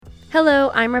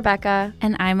Hello, I'm Rebecca.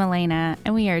 And I'm Elena,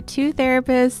 and we are two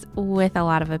therapists with a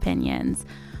lot of opinions.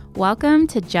 Welcome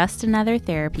to Just Another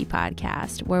Therapy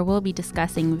Podcast, where we'll be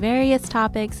discussing various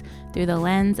topics through the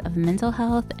lens of mental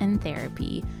health and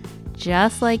therapy,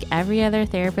 just like every other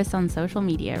therapist on social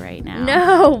media right now.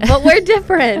 No, but we're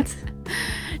different.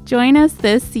 Join us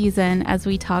this season as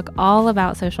we talk all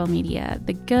about social media,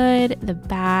 the good, the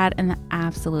bad, and the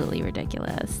absolutely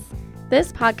ridiculous.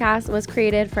 This podcast was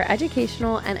created for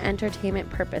educational and entertainment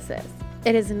purposes.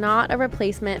 It is not a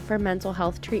replacement for mental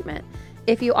health treatment.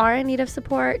 If you are in need of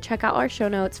support, check out our show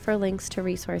notes for links to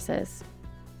resources.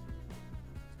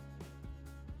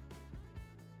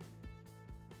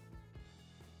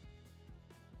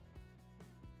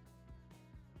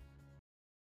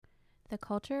 The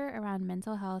culture around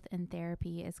mental health and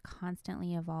therapy is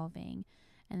constantly evolving,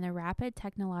 and the rapid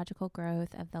technological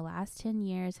growth of the last 10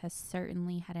 years has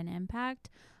certainly had an impact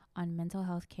on mental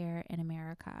health care in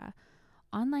America.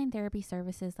 Online therapy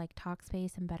services like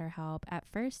TalkSpace and BetterHelp at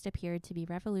first appeared to be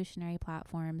revolutionary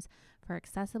platforms for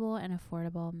accessible and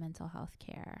affordable mental health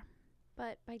care.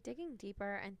 But by digging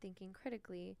deeper and thinking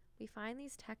critically, we find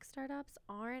these tech startups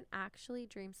aren't actually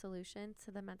dream solutions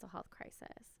to the mental health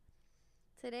crisis.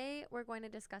 Today, we're going to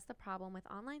discuss the problem with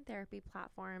online therapy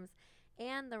platforms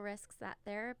and the risks that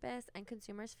therapists and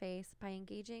consumers face by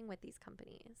engaging with these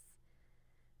companies.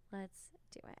 Let's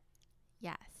do it.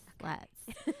 Yes, okay.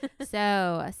 Let's.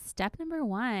 So step number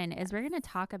one is we're going to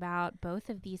talk about both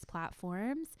of these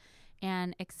platforms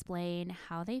and explain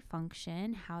how they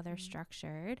function, how they're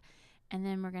structured, and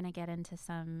then we're going to get into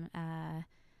some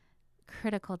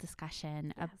critical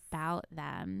discussion about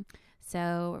them.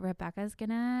 So Rebecca's going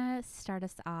to start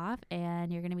us off,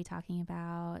 and you're going to be talking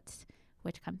about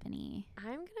which company?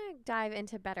 I'm going to dive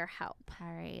into BetterHelp.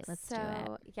 All right, let's do it.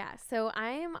 Yeah. So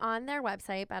I'm on their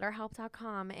website,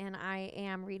 betterhelp.com, and I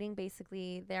am reading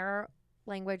basically their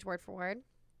language word for word.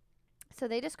 So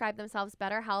they describe themselves,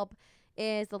 BetterHelp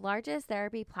is the largest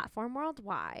therapy platform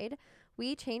worldwide.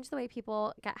 We change the way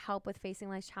people get help with facing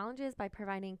life's challenges by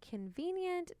providing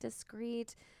convenient,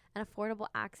 discreet, and affordable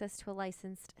access to a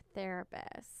licensed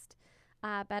therapist.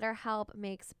 BetterHelp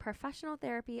makes professional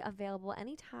therapy available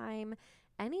anytime,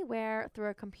 anywhere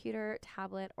through a computer,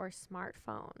 tablet, or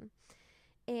smartphone.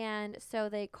 And so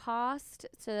they cost,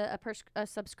 a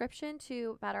subscription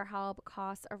to BetterHelp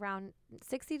costs around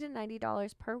 $60 to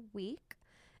 $90 per week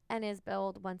and is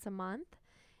billed once a month,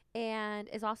 and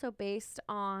is also based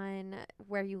on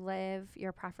where you live,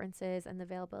 your preferences, and the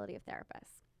availability of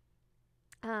therapists.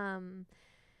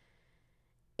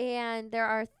 And there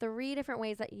are 3 different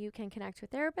ways that you can connect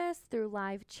with therapists: through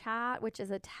live chat, which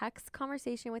is a text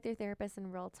conversation with your therapist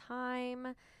in real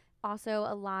time. Also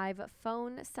a live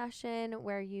phone session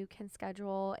where you can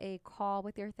schedule a call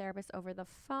with your therapist over the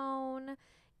phone,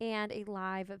 and a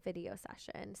live video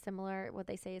session. What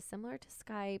they say is similar to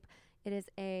Skype. It is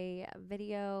a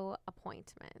video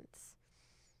appointment.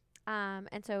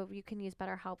 And so you can use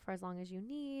BetterHelp for as long as you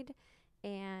need.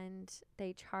 And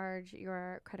they charge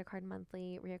your credit card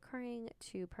monthly reoccurring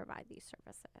to provide these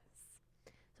services.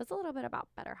 So it's a little bit about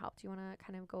BetterHelp. Do you want to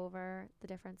kind of go over the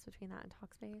difference between that and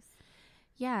TalkSpace?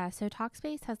 Yeah, so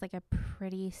TalkSpace has like a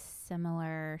pretty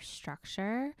similar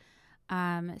structure.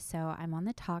 So I'm on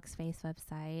the TalkSpace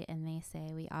website, and they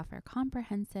say we offer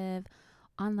comprehensive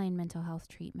online mental health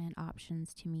treatment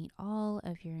options to meet all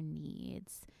of your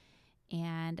needs.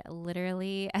 And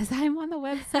literally, as I'm on the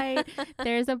website,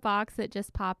 there's a box that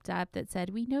just popped up that said,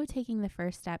 we know taking the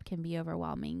first step can be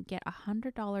overwhelming. Get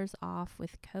 $100 off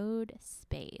with code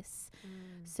SPACE.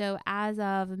 So as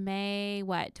of May,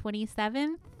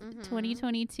 27th,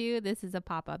 2022, this is a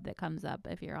pop-up that comes up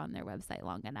if you're on their website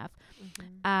long enough.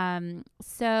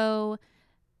 So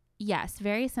yes,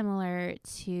 very similar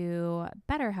to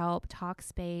BetterHelp,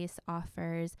 TalkSpace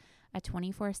offers a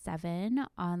 24/7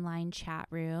 online chat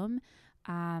room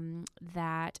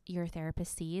that your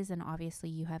therapist sees, and obviously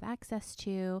you have access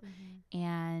to,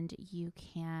 and you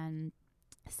can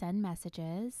send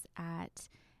messages at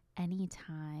any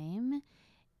time.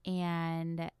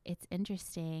 And it's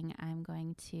interesting. I'm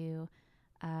going to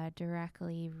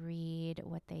directly read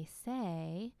what they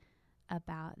say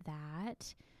about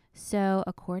that. So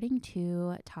according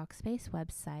to TalkSpace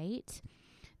website,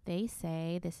 they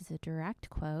say, this is a direct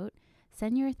quote,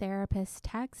 send your therapist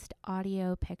text,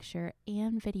 audio, picture,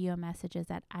 and video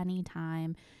messages at any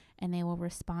time, and they will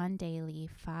respond daily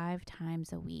 5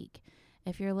 times a week.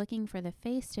 If you're looking for the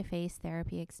face-to-face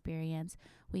therapy experience,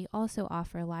 we also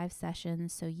offer live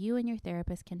sessions so you and your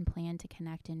therapist can plan to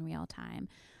connect in real time.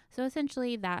 So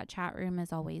essentially that chat room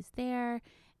is always there.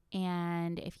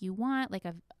 And if you want like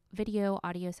a video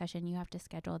audio session, you have to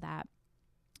schedule that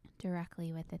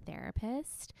directly with the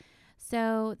therapist.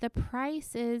 So the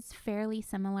price is fairly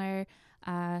similar.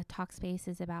 TalkSpace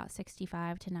is about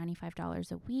 $65 to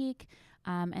 $95 a week.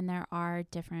 And there are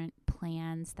different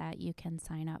plans that you can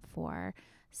sign up for.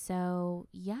 So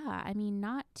yeah, I mean,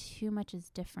 not too much is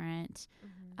different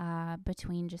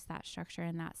between just that structure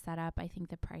and that setup. I think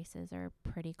the prices are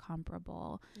pretty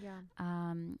comparable. Yeah.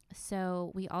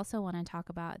 So we also want to talk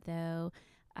about, though,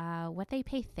 what they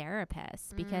pay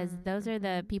therapists, because those are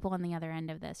the people on the other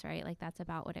end of this, right? Like, that's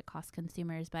about what it costs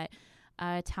consumers. But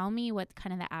tell me what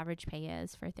kind of the average pay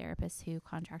is for therapists who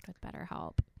contract with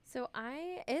BetterHelp. So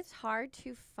it's hard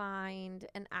to find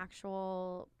an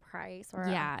actual price or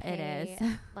Yeah, a pay, it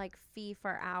is. like fee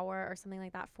for hour or something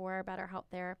like that for BetterHelp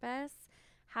therapists.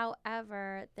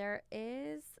 However, there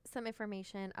is some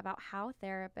information about how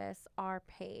therapists are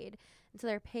paid. And so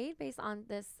they're paid based on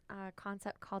this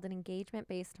concept called an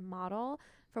engagement-based model,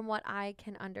 from what I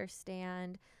can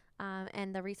understand.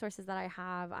 And the resources that I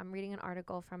have, I'm reading an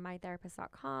article from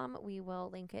mytherapist.com. We will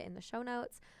link it in the show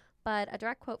notes. But a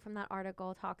direct quote from that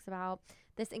article talks about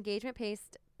this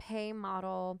engagement-based pay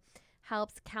model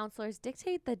helps counselors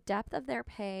dictate the depth of their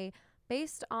pay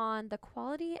based on the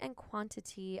quality and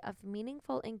quantity of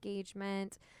meaningful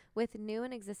engagement with new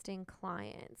and existing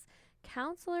clients.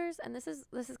 Counselors, and this is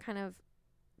kind of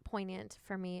poignant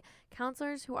for me,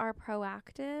 counselors who are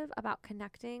proactive about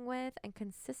connecting with and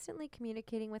consistently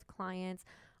communicating with clients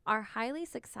are highly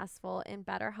successful in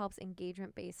BetterHelp's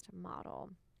engagement-based model,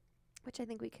 which I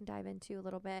think we can dive into a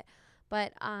little bit,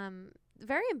 but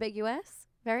very ambiguous,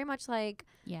 very much like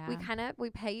we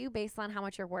pay you based on how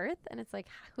much you're worth, and it's like,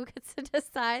 who gets to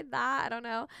decide that? I don't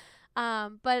know.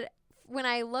 But when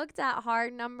I looked at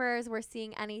hard numbers, we're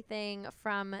seeing anything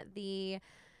from the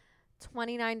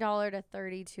 $29 to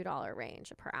 $32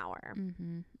 range per hour.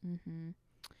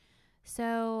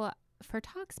 So for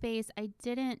TalkSpace, I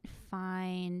didn't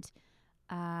find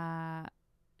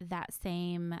that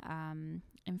same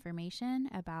information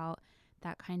about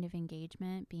that kind of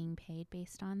engagement being paid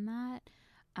based on that.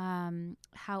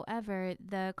 However,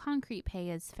 the concrete pay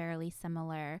is fairly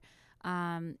similar.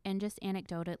 And just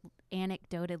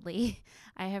anecdotally,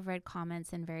 I have read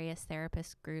comments in various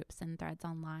therapist groups and threads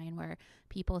online where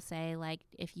people say, like,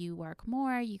 if you work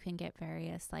more, you can get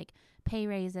various like pay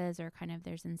raises, or kind of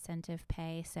there's incentive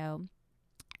pay. So,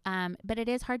 but it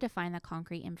is hard to find the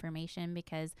concrete information,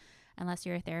 because unless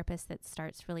you're a therapist that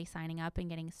starts really signing up and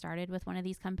getting started with one of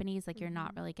these companies, like, you're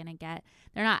not really going to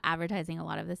they're not advertising a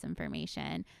lot of this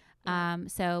information.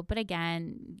 So, but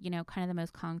again, kind of the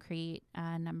most concrete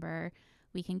number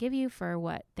we can give you for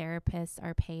what therapists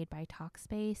are paid by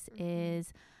TalkSpace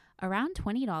is around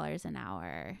 $20 an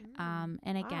hour.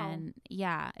 And again,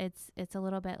 it's a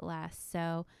little bit less.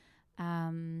 So,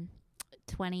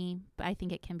 20, but I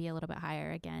think it can be a little bit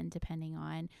higher, again, depending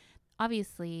on,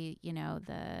 obviously,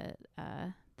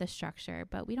 the structure,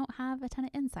 but we don't have a ton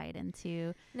of insight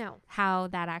into how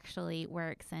that actually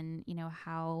works, and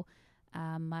how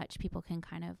much people can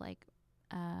kind of like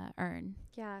earn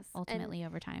ultimately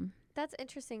over time. That's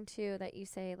interesting too that you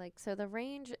say, like, so the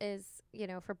range is,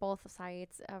 for both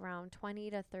sites around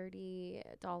 $20 to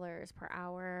 $30 per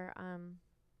hour.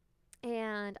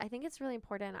 And I think it's really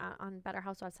important on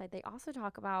BetterHelp's website. They also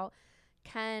talk about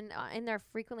in their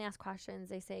frequently asked questions,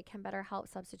 they say, can BetterHelp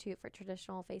substitute for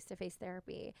traditional face-to-face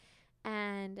therapy?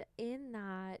 And in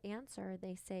that answer,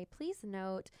 they say, please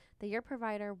note that your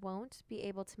provider won't be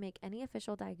able to make any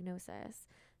official diagnosis,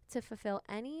 to fulfill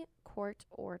any court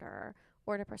order,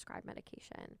 or to prescribe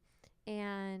medication.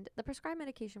 And the prescribed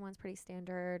medication one's pretty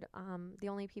standard. The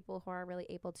only people who are really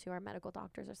able to are medical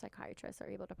doctors or psychiatrists are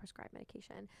able to prescribe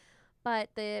medication. But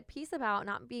the piece about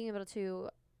not being able to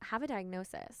have a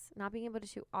diagnosis, not being able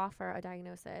to offer a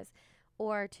diagnosis,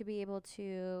 or to be able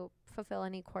to fulfill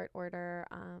any court order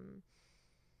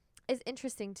is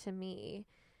interesting to me,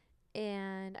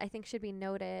 and I think should be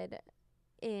noted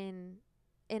in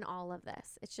all of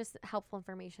this. It's just helpful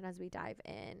information as we dive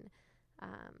in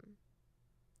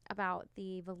about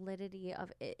the validity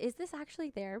of it. Is this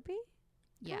actually therapy?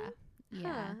 Yeah.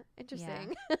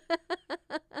 Interesting.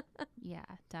 Yeah,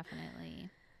 definitely.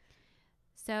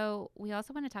 So we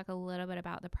also want to talk a little bit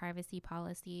about the privacy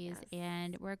policies,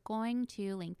 and we're going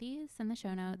to link these in the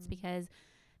show notes because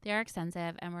they are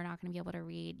extensive and we're not going to be able to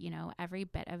read, every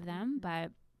bit of them. But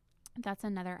that's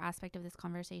another aspect of this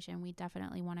conversation we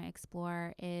definitely want to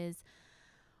explore, is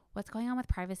what's going on with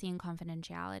privacy and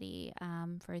confidentiality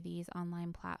for these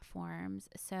online platforms.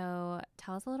 So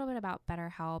tell us a little bit about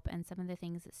BetterHelp and some of the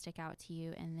things that stick out to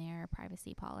you in their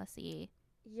privacy policy.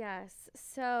 Yes.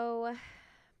 So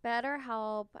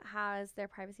BetterHelp has their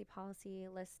privacy policy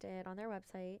listed on their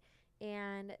website,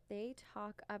 and they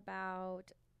talk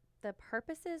about the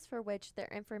purposes for which their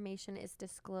information is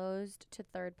disclosed to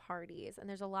third parties. And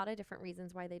there's a lot of different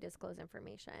reasons why they disclose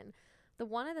information.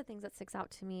 One of the things that sticks out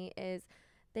to me is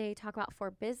they talk about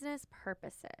for business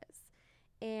purposes.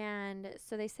 And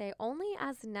so they say only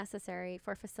as necessary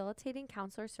for facilitating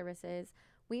counselor services,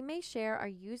 we may share our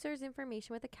user's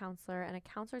information with a counselor and a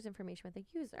counselor's information with a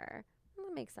user. Well,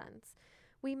 that makes sense.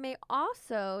 We may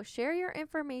also share your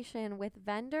information with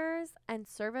vendors and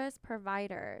service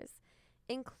providers,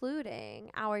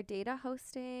 including our data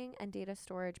hosting and data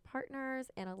storage partners,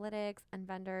 analytics, and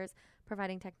vendors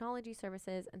providing technology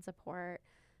services and support,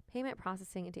 payment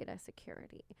processing, and data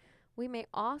security. We may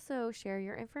also share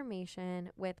your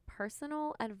information with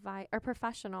professional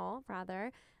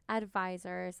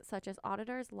advisors such as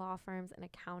auditors, law firms, and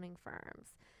accounting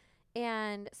firms.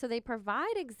 And so they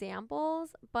provide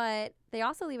examples, but they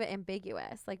also leave it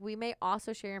ambiguous. Like, we may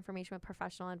also share information with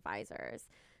professional advisors.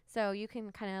 So you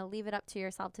can kind of leave it up to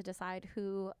yourself to decide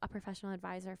who a professional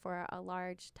advisor for a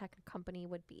large tech company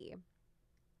would be.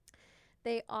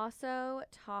 They also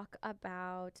talk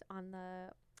about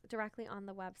directly on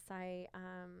the website,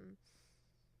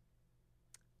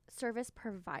 service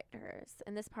providers.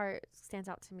 And this part stands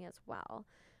out to me as well.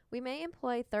 We may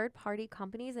employ third-party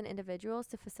companies and individuals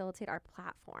to facilitate our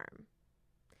platform,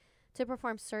 to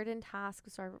perform certain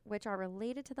tasks which are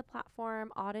related to the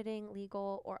platform, auditing,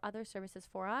 legal, or other services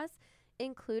for us,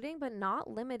 including but not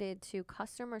limited to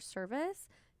customer service,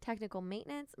 technical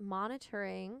maintenance,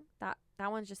 monitoring. That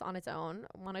one's just on its own.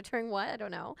 Monitoring what? I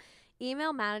don't know.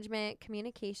 Email management,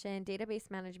 communication, database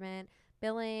management,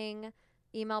 billing,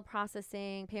 email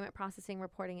processing, payment processing,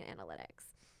 reporting, and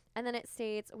analytics. And then it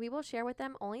states, we will share with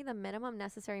them only the minimum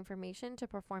necessary information to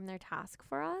perform their task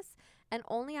for us, and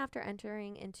only after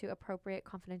entering into appropriate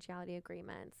confidentiality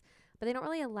agreements. But they don't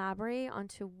really elaborate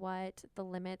onto what the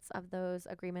limits of those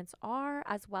agreements are,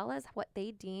 as well as what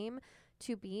they deem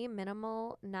to be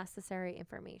minimal necessary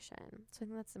information. So I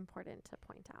think that's important to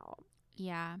point out.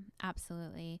 Yeah,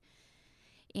 absolutely.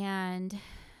 And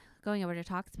going over to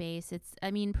TalkSpace, it's,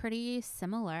 pretty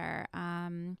similar.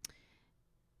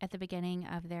 At the beginning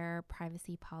of their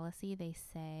privacy policy, they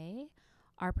say,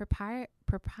 our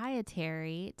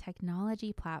proprietary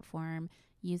technology platform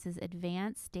uses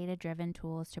advanced data-driven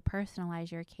tools to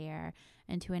personalize your care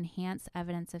and to enhance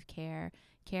evidence of care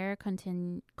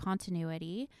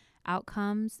continuity,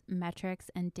 outcomes, metrics,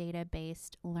 and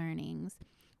data-based learnings.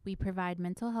 We provide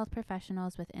mental health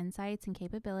professionals with insights and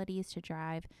capabilities to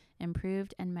drive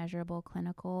improved and measurable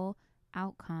clinical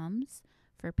outcomes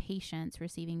for patients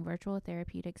receiving virtual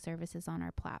therapeutic services on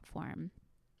our platform.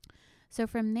 So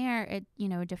from there, it,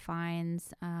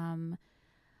 defines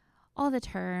all the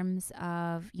terms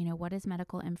of, what is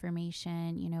medical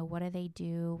information, what do they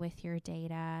do with your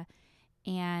data?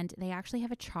 And they actually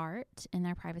have a chart in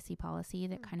their privacy policy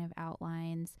that kind of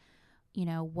outlines,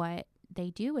 what they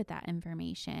do with that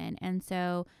information. And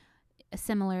so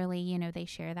similarly, they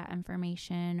share that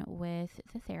information with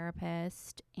the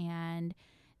therapist, and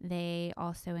they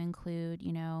also include,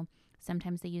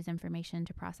 sometimes they use information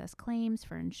to process claims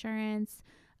for insurance,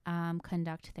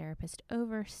 conduct therapist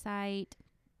oversight,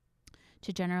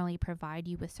 to generally provide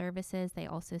you with services. They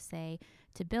also say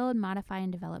to build, modify,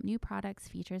 and develop new products,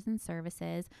 features, and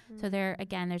services. So there's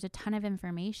a ton of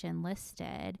information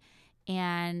listed.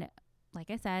 And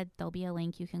like I said, there'll be a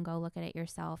link. You can go look at it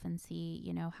yourself and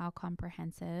see, how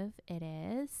comprehensive it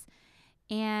is.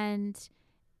 And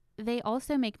they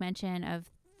also make mention of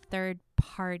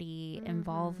third-party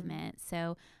involvement.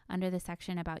 So under the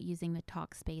section about using the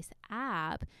TalkSpace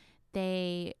app,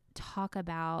 they talk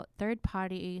about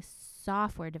third-party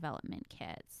software development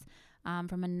kits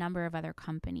from a number of other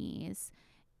companies.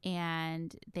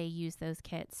 And they use those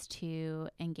kits to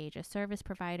engage with service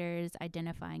providers,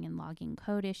 identifying and logging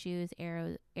code issues,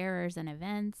 errors, and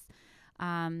events.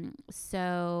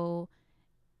 So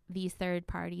these third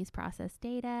parties process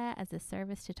data as a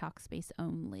service to TalkSpace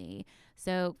only.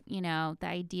 So, the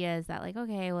idea is that they,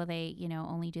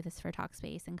 only do this for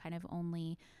TalkSpace and kind of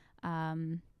only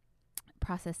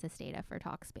process this data for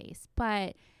TalkSpace.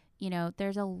 But,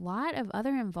 there's a lot of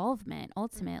other involvement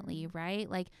ultimately, right?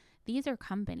 These are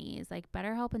companies like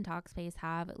BetterHelp and TalkSpace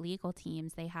have legal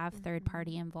teams. They have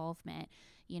third-party involvement.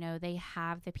 They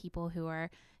have the people who are,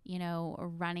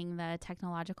 running the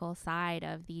technological side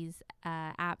of these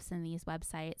apps and these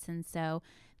websites. And so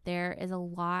there is a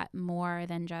lot more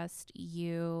than just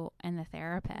you and the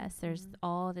therapist. There's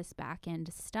all this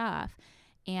back-end stuff.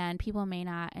 And people may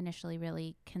not initially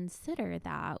really consider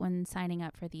that when signing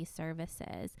up for these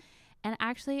services. And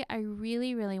actually, I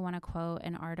really, really want to quote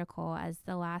an article as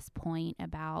the last point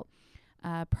about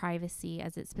privacy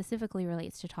as it specifically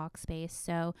relates to TalkSpace.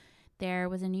 So there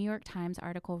was a New York Times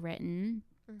article written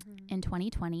in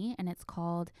 2020, and it's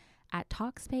called "At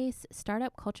TalkSpace,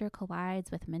 Startup Culture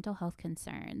Collides with Mental Health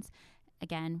Concerns."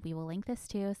 Again, we will link this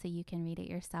too so you can read it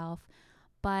yourself.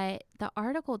 But the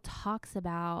article talks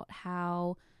about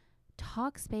how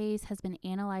TalkSpace has been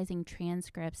analyzing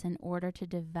transcripts in order to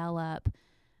develop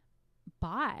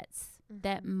bots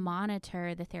that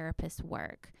monitor the therapist's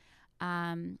work.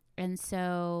 And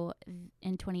so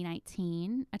in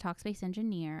 2019, a TalkSpace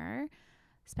engineer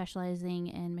specializing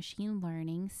in machine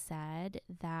learning said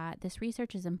that this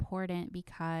research is important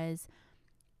because,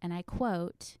 and I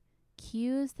quote,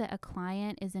 "cues that a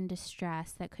client is in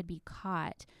distress that could be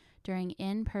caught during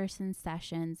in-person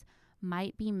sessions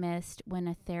might be missed when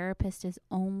a therapist is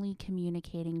only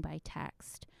communicating by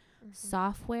text.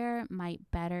 Software might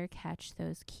better catch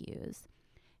those cues."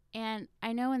 And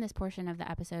I know in this portion of the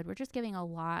episode, we're just giving a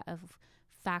lot of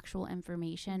factual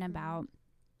information about,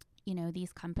 you know,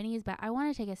 these companies, but I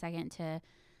want to take a second to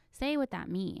say what that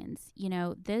means. You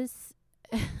know, this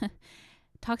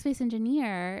TalkSpace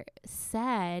engineer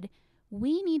said,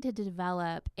 we need to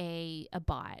develop a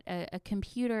bot, a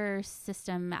computer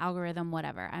system algorithm,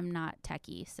 whatever. I'm not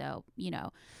techie, so, you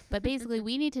know, but basically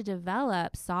we need to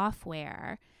develop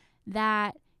software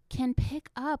that can pick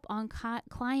up on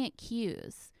client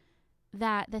cues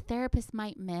that the therapist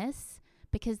might miss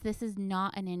because this is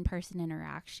not an in-person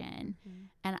interaction.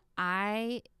 And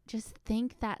I just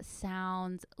think that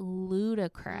sounds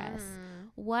ludicrous.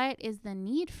 What is the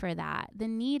need for that? The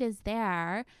need is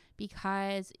there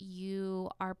because you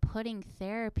are putting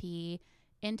therapy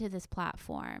into this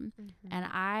platform. And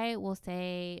I will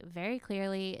say very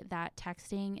clearly that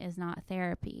texting is not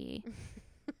therapy.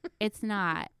 It's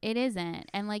not. It isn't.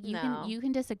 And like you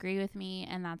can disagree with me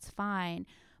and that's fine,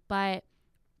 but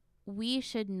we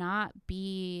should not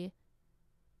be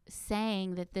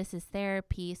saying that this is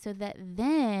therapy so that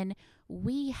then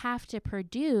we have to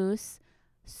produce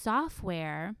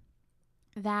software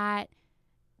that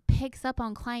picks up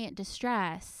on client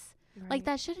distress. Like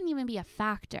that shouldn't even be a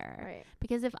factor.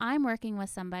 Because if I'm working with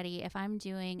somebody, if I'm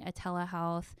doing a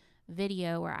telehealth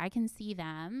video where I can see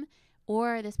them,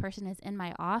 or this person is in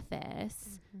my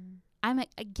office, I'm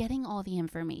getting all the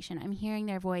information. I'm hearing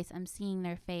their voice. I'm seeing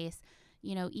their face.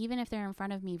 You know, even if they're in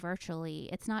front of me virtually,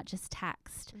 it's not just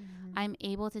text. I'm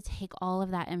able to take all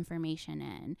of that information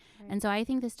in. And so I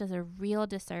think this does a real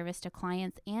disservice to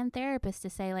clients and therapists to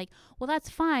say like, well,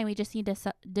 that's fine. We just need to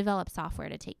develop software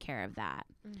to take care of that.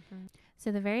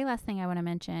 So the very last thing I want to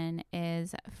mention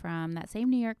is from that same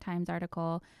New York Times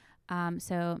article.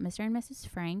 So Mr. and Mrs.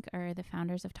 Frank are the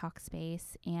founders of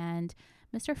TalkSpace, and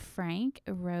Mr. Frank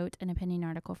wrote an opinion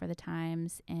article for the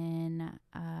Times in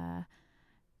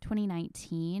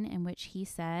 2019 in which he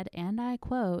said, and I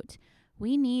quote,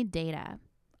 "We need data,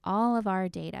 all of our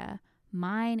data,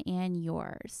 mine and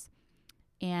yours."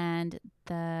 And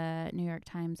the New York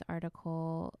Times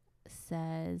article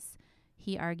says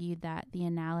he argued that the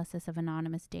analysis of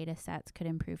anonymous data sets could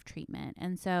improve treatment.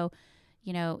 And so,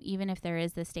 you know, even if there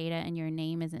is this data and your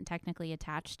name isn't technically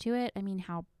attached to it, I mean,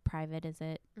 how private is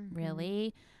it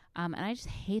really? And I just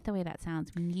hate the way that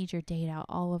sounds. We need your data,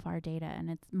 all of our data, and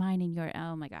it's mine and your,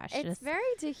 oh my gosh. It's very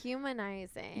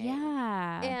dehumanizing.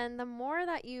 Yeah. And the more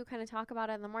that you kind of talk about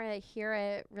it, and the more I hear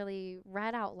it really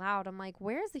read out loud, I'm like,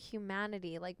 where's the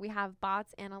humanity? Like, we have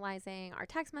bots analyzing our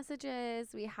text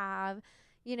messages. We have,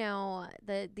 you know,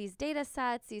 these data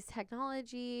sets, these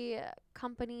technology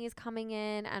companies coming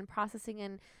in and processing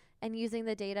and using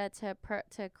the data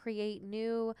to create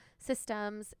new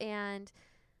systems. And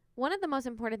one of the most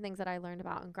important things that I learned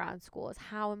about in grad school is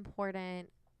how important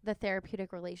the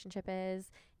therapeutic relationship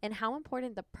is and how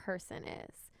important the person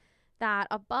is. That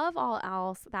above all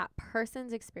else, that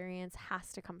person's experience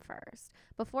has to come first.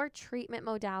 Before treatment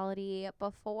modality,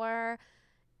 before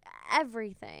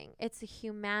everything, it's the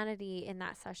humanity in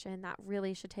that session that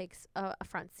really should take a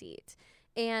front seat.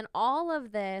 And all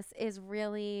of this is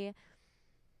really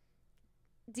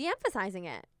de-emphasizing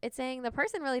it. It's saying the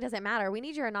person really doesn't matter. We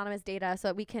need your anonymous data so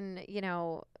that we can, you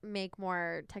know, make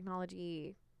more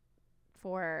technology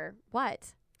for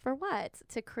what? For what?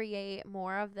 To create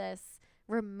more of this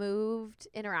removed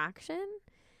interaction.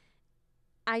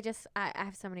 I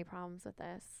have so many problems with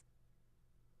this.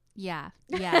 Yeah.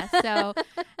 So,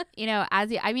 you know, I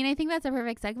think that's a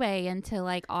perfect segue into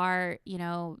like our, you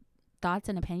know, thoughts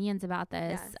and opinions about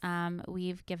this. Yes.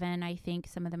 We've given, I think,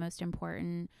 some of the most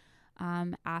important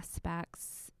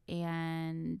aspects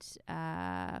and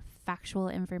factual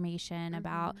information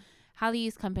about how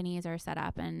these companies are set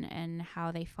up and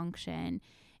how they function.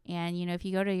 And, you know, if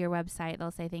you go to your website, they'll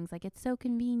say things like it's so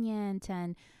convenient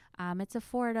and it's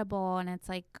affordable, and it's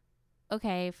like,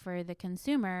 okay, for the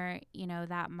consumer, you know,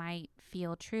 that might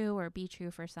feel true or be true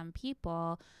for some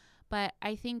people. But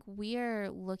I think we're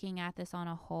looking at this on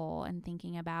a whole and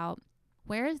thinking about,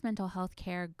 where is mental health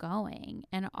care going?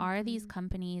 And are these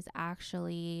companies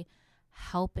actually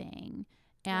helping?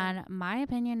 And my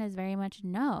opinion is very much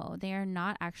no, they are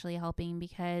not actually helping,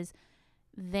 because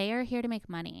they are here to make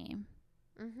money.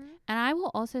 And I will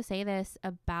also say this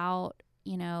about,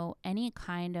 you know, any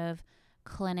kind of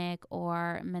clinic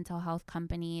or mental health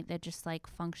company that just like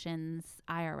functions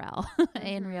IRL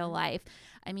in real life.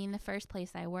 I mean, the first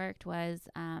place I worked was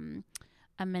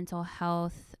a mental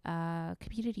health,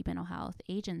 community mental health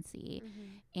agency.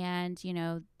 And, you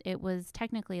know, it was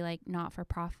technically like not for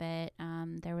profit.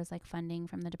 There was like funding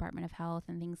from the Department of Health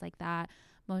and things like that.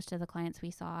 Most of the clients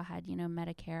we saw had, you know,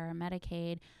 Medicare or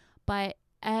Medicaid, but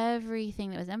everything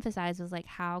that was emphasized was like,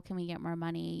 how can we get more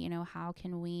money? You know, how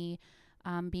can we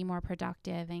be more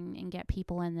productive and get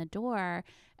people in the door?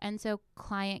 And so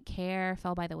client care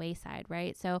fell by the wayside,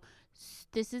 right? So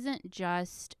this isn't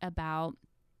just about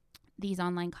these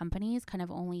online companies kind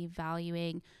of only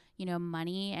valuing, you know,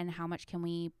 money and how much can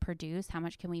we produce, how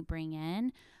much can we bring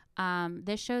in.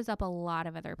 This shows up a lot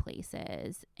of other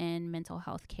places in mental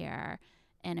health care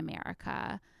in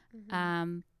America.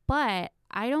 But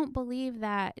I don't believe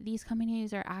that these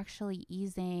companies are actually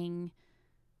easing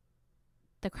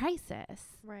the crisis.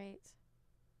 Right.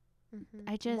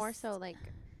 I just... More so like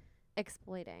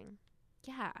exploiting.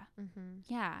 Yeah.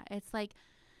 Yeah. It's like,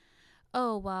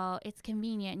 oh, well, it's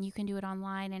convenient and you can do it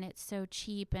online and it's so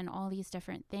cheap and all these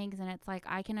different things. And it's like,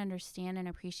 I can understand and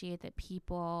appreciate that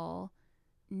people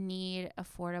need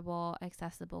affordable,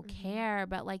 accessible care.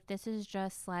 But like, this is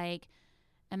just like,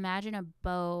 imagine a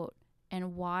boat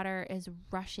and water is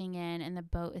rushing in and the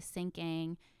boat is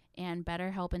sinking, and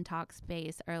BetterHelp and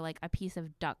TalkSpace are like a piece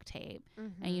of duct tape,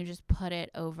 and you just put it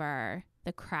over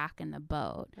the crack in the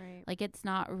boat. Right. Like, it's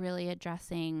not really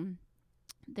addressing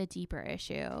the deeper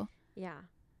issue. Yeah,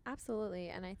 absolutely.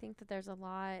 And I think that there's a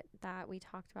lot that we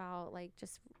talked about, like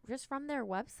just from their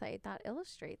website, that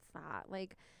illustrates that.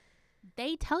 Like,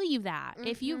 they tell you that.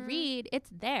 If you read, it's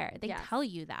there. They tell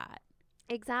you that.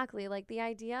 Exactly. Like the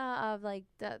idea of like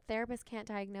the therapist can't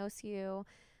diagnose you.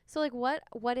 So like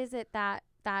what is it that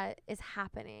is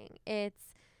happening?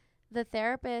 It's the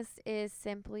therapist is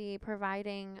simply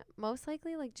providing most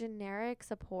likely like generic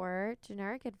support,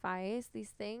 generic advice,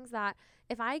 these things that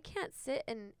if I can't sit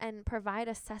and provide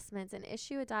assessments and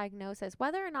issue a diagnosis,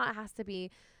 whether or not it has to be,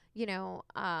 you know,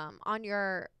 on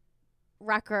your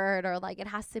record or like it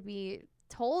has to be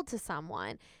told to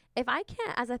someone, if I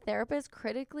can't as a therapist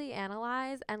critically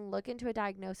analyze and look into a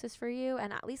diagnosis for you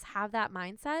and at least have that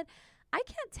mindset, I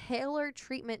can't tailor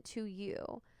treatment to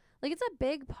you. Like, it's a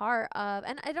big part of,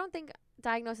 and I don't think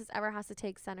diagnosis ever has to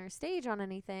take center stage on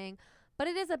anything, but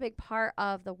it is a big part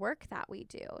of the work that we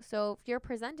do. So if you're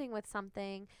presenting with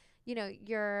something, you know,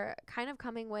 you're kind of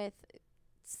coming with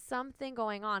something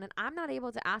going on, and I'm not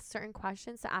able to ask certain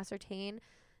questions to ascertain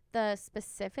the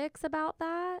specifics about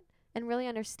that and really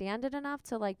understand it enough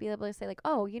to like be able to say like,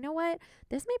 oh, you know what,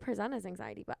 this may present as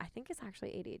anxiety, but I think it's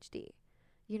actually ADHD,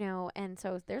 you know. And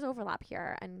so there's overlap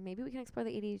here, and maybe we can explore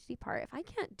the ADHD part. If I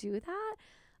can't do that,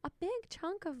 a big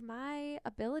chunk of my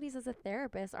abilities as a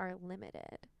therapist are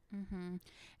limited. And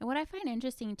what I find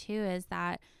interesting too is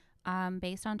that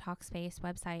based on TalkSpace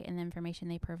website and the information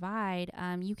they provide,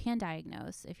 you can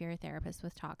diagnose if you're a therapist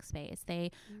with TalkSpace.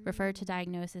 They refer to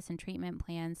diagnosis and treatment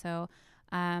plans. So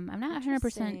I'm not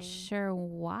 100% sure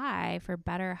why for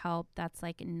BetterHelp that's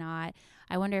like not.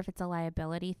 I wonder if it's a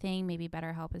liability thing. Maybe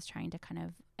BetterHelp is trying to kind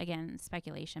of, again,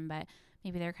 speculation, but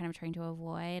maybe they're kind of trying to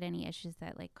avoid any issues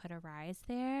that like could arise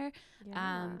there.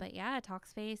 But yeah,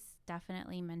 TalkSpace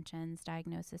definitely mentions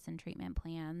diagnosis and treatment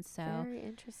plans. So very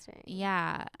interesting.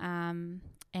 Yeah. And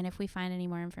if we find any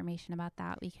more information about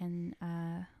that, we can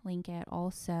link it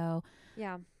also.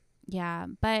 Yeah. Yeah.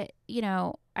 But, you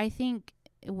know, I think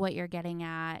what you're getting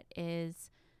at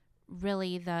is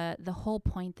really the whole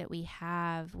point that we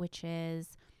have, which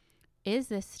is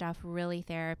this stuff really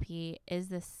therapy? Is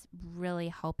this really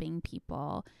helping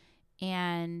people?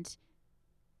 And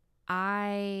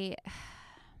I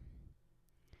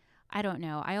don't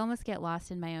know. I almost get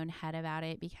lost in my own head about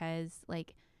it because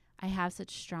like I have such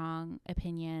strong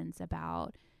opinions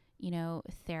about, you know,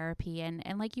 therapy and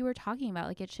like you were talking about,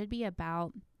 like it should be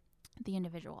about the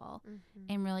individual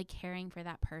and really caring for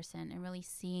that person and really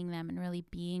seeing them and really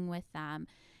being with them.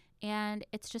 And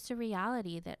it's just a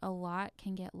reality that a lot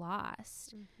can get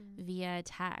lost via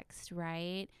text,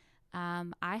 right?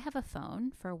 I have a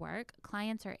phone for work.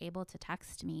 Clients are able to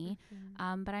text me,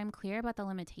 but I'm clear about the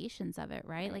limitations of it,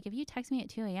 right? Like if you text me at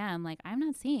 2 a.m., like I'm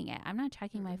not seeing it. I'm not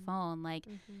checking my phone. Like,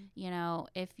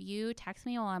 if you text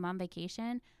me while I'm on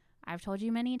vacation, I've told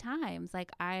you many times,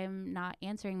 like I'm not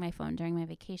answering my phone during my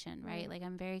vacation, right? Like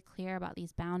I'm very clear about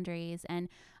these boundaries. And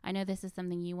I know this is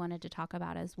something you wanted to talk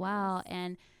about as well.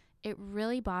 And it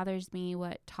really bothers me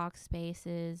what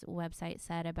TalkSpace's website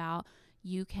said about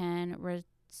you can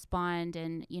respond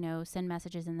and, send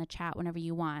messages in the chat whenever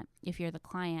you want if you're the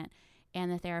client,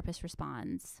 and the therapist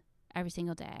responds every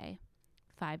single day,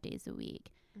 5 days a week.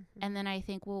 And then I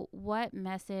think, well, what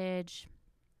message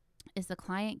is the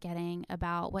client getting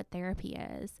about what therapy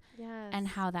is and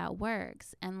how that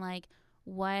works? And like,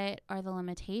 what are the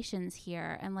limitations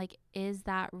here? And like, is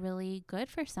that really good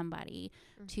for somebody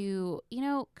to,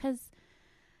 because,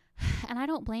 and I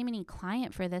don't blame any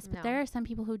client for this, but there are some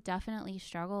people who definitely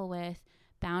struggle with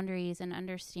boundaries and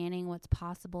understanding what's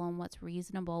possible and what's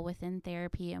reasonable within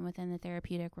therapy and within the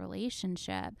therapeutic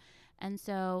relationship. And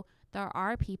so there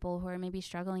are people who are maybe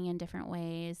struggling in different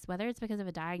ways, whether it's because of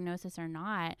a diagnosis or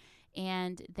not,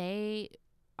 and they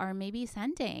are maybe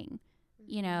sending,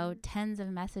 tens of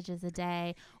messages a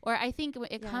day. Or I think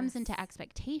it comes into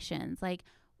expectations. Like,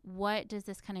 what does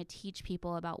this kind of teach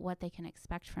people about what they can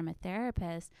expect from a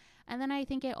therapist? And then I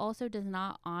think it also does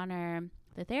not honor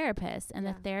the therapist and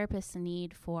the therapist's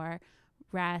need for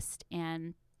rest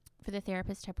and for the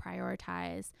therapist to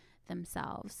prioritize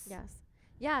themselves.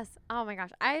 Yes. Oh my gosh.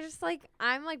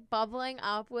 I'm like bubbling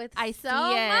up with I so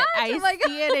see it. much. I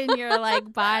see it in your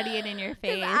like body and in your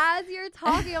face. As you're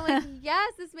talking, I'm like,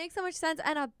 yes, this makes so much sense.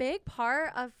 And a big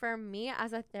part of, for me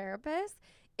as a therapist,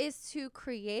 is to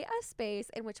create a space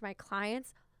in which my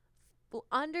clients will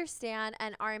understand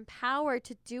and are empowered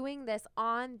to doing this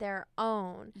on their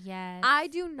own. Yes. I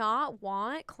do not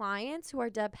want clients who are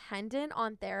dependent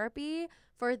on therapy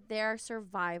for their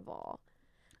survival.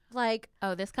 Like,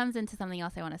 oh, this comes into something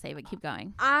else I want to say, but keep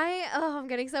going. I'm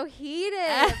getting so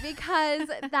heated because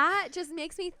that just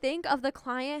makes me think of the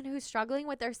client who's struggling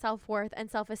with their self-worth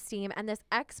and self-esteem, and this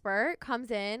expert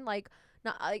comes in, like,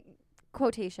 not like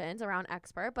quotations around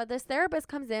expert, but this therapist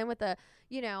comes in with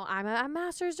I'm a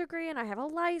master's degree and I have a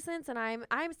license and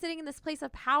I'm sitting in this place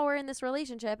of power in this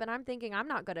relationship, and I'm thinking I'm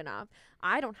not good enough.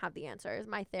 I don't have the answers.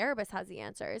 My therapist has the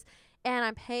answers. And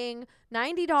I'm paying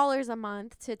 $90 a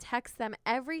month to text them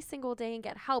every single day and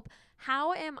get help.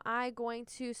 How am I going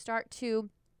to start to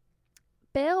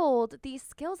build these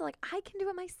skills? Like, I can do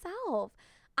it myself.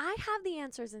 I have the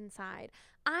answers inside.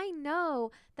 I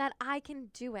know that I can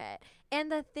do it.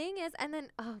 And the thing is, and then,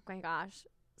 oh my gosh,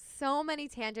 so many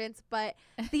tangents. But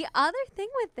the other thing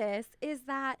with this is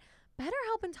that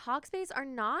BetterHelp and TalkSpace are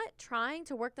not trying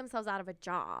to work themselves out of a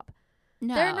job.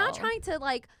 No. They're not trying to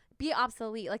like be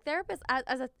obsolete. Like therapists,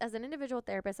 as an individual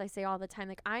therapist, I say all the time,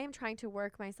 like, I am trying to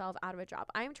work myself out of a job.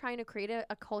 I am trying to create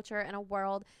a culture and a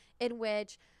world in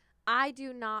which I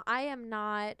am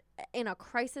not in a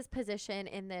crisis position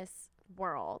in this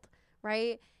world,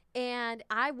 right? And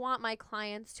I want my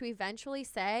clients to eventually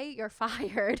say, you're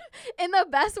fired in the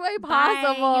best way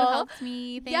possible. Bye, you helped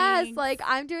me. Thanks. Yes, like,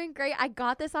 I'm doing great. I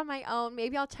got this on my own.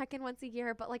 Maybe I'll check in once a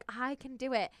year, but like, I can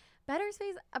do it.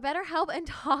 BetterHelp and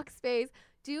TalkSpace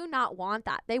do not want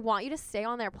that. They want you to stay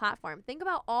on their platform. Think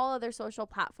about all other social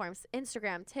platforms,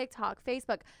 Instagram, TikTok,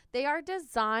 Facebook. They are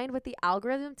designed with the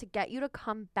algorithm to get you to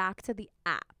come back to the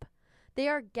app. They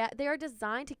are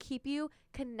designed to keep you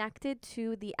connected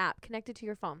to the app, connected to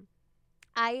your phone.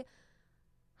 I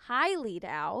highly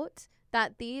doubt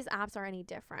that these apps are any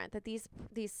different, that these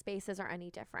spaces are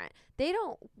any different. They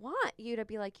don't want you to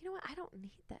be like, you know what, I don't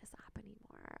need this app anymore.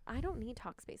 I don't need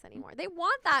TalkSpace anymore. They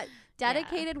want that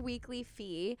dedicated weekly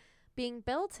fee being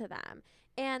billed to them.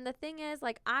 And the thing is,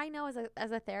 like, I know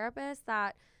as a therapist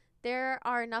that there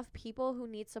are enough people who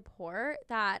need support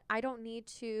that I don't need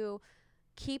to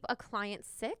keep a client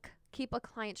sick, keep a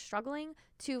client struggling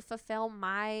to fulfill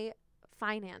my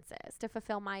finances, to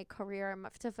fulfill my career,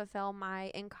 to fulfill my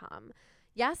income.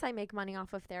 Yes, I make money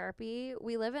off of therapy.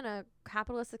 We live in a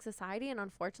capitalistic society, and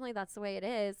unfortunately that's the way it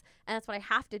is, and that's what I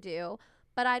have to do.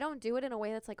 But I don't do it in a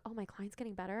way that's like, oh, my client's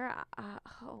getting better.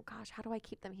 Oh gosh, how do I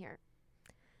keep them here?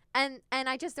 And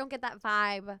I just don't get that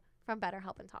vibe from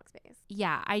BetterHelp and TalkSpace.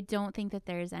 Yeah, I don't think that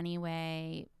there's any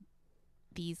way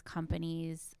these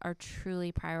companies are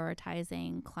truly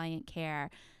prioritizing client care.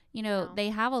 They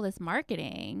have all this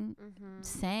marketing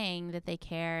saying that they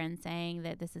care and saying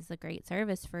that this is a great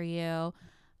service for you.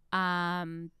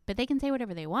 But they can say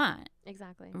whatever they want.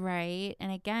 Exactly. Right.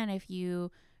 And again, if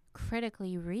you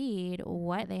critically read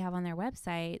what they have on their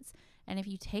websites, and if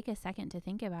you take a second to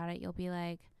think about it, you'll be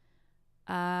like,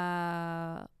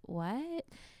 what?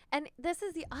 And this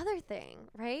is the other thing,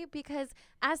 right? Because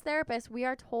as therapists, we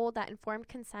are told that informed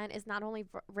consent is not only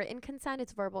written consent,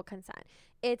 it's verbal consent.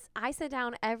 I sit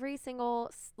down every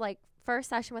single first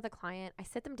session with a client. I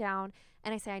sit them down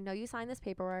and I say, I know you signed this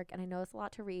paperwork and I know it's a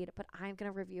lot to read, but I'm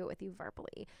going to review it with you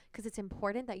verbally because it's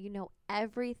important that you know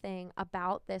everything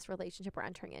about this relationship we're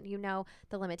entering in. You know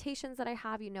the limitations that I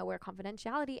have, you know where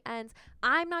confidentiality ends.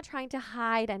 I'm not trying to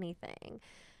hide anything.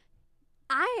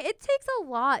 It takes a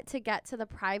lot to get to the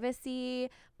privacy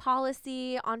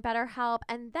policy on BetterHelp.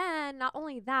 And then not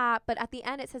only that, but at the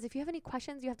end it says if you have any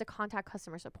questions, you have to contact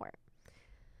customer support.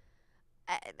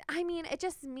 I mean, it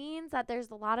just means that there's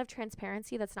a lot of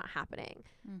transparency that's not happening,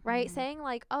 right? Saying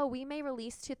like, oh, we may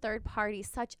release to third parties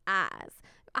such as,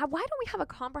 why don't we have a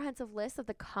comprehensive list of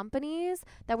the companies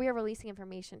that we are releasing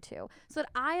information to so that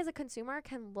I as a consumer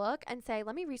can look and say,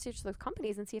 let me research those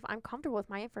companies and see if I'm comfortable with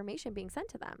my information being sent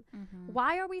to them.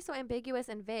 Why are we so ambiguous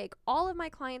and vague? All of my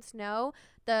clients know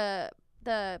the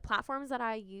platforms that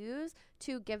I use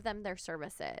to give them their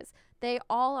services. They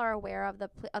all are aware of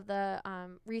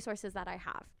the resources that I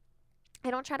have. I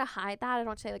don't try to hide that. I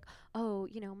don't say like, oh,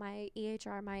 you know, my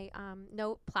EHR, my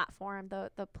note platform,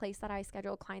 the place that I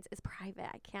schedule clients is private.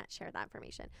 I can't share that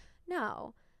information.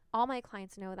 No, all my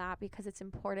clients know that because it's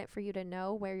important for you to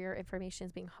know where your information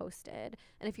is being hosted.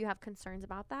 And if you have concerns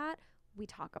about that, we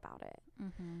talk about it.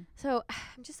 So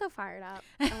I'm just so fired up,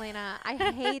 Elena. I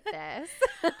hate this.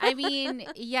 I mean,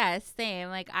 yes, same.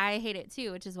 Like I hate it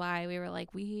too, which is why we were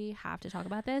like, we have to talk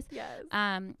about this. Yes.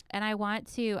 And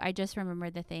I just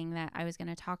remembered the thing that I was going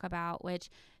to talk about, which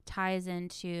ties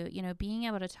into, you know, being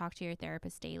able to talk to your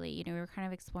therapist daily. You know, we were kind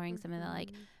of exploring some of the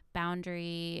like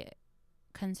boundary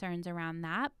concerns around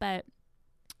that. But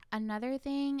another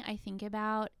thing I think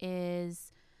about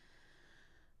is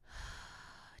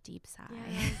deep sigh.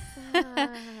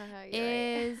 Yes.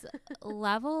 Is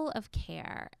level of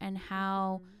care and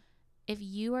how if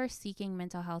you are seeking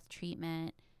mental health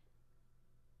treatment,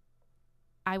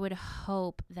 I would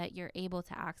hope that you're able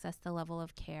to access the level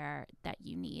of care that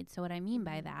you need. So what I mean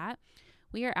by that,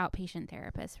 we are outpatient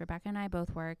therapists. Rebecca and I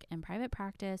both work in private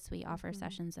practice. We offer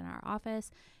sessions in our office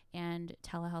and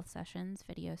telehealth sessions,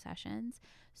 video sessions.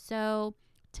 So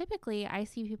typically I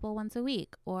see people once a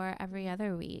week or every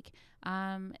other week.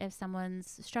 If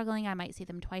someone's struggling, I might see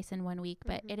them twice in 1 week,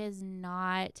 but it is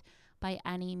not by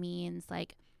any means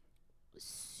like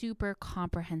super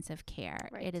comprehensive care.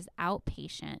 Right. It is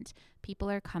outpatient. People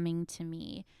are coming to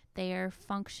me. They are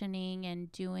functioning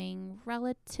and doing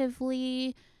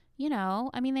relatively, you know,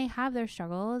 I mean, they have their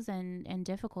struggles and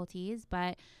difficulties,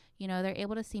 but, you know, they're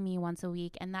able to see me once a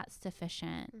week and that's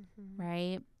sufficient,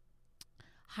 right?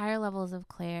 Higher levels of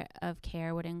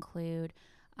care would include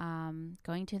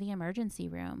going to the emergency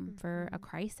room for a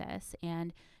crisis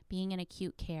and being in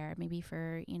acute care, maybe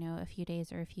for, you know, a few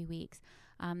days or a few weeks.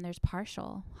 There's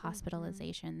partial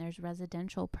hospitalization. There's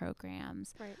residential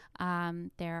programs. Right.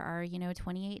 There are, you know,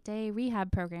 28-day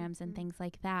rehab programs and things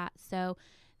like that. So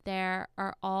there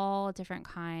are all different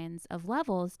kinds of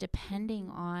levels depending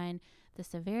on the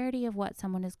severity of what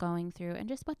someone is going through and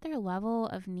just what their level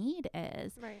of need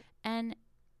is. Right. And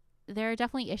there are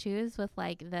definitely issues with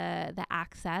like the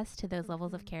access to those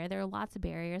levels of care. There are lots of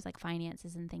barriers like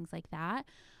finances and things like that.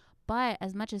 But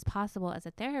as much as possible as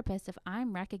a therapist, if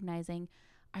I'm recognizing,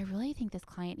 I really think this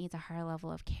client needs a higher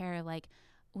level of care, like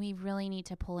we really need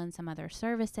to pull in some other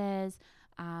services.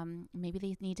 Maybe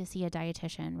they need to see a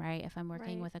dietitian, right? If I'm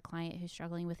working with a client who's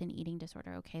struggling with an eating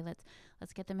disorder, okay,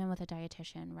 let's get them in with a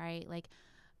dietitian, right? Like,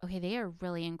 okay, they are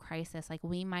really in crisis. Like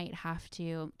we might have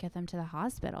to get them to the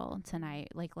hospital tonight.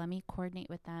 Like, let me coordinate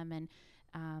with them and,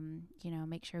 you know,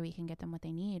 make sure we can get them what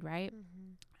they need. Right.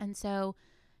 And so,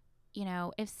 you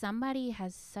know, if somebody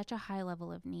has such a high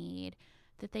level of need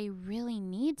that they really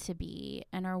need to be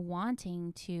and are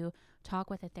wanting to talk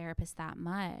with a therapist that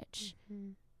much,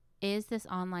 is this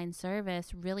online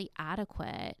service really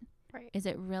adequate? Right. Is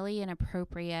it really an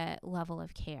appropriate level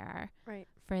of care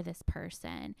for this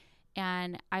person?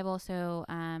 And I've also,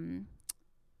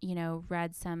 you know,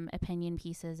 read some opinion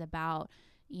pieces about,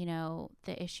 you know,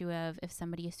 the issue of if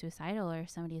somebody is suicidal or if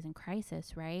somebody is in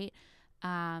crisis, right?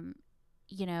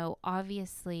 You know,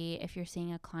 obviously, if you're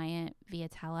seeing a client via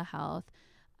telehealth,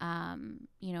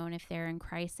 you know, and if they're in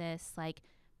crisis, like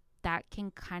that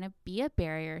can kind of be a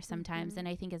barrier sometimes. And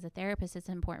I think as a therapist, it's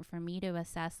important for me to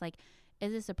assess, like,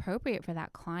 is this appropriate for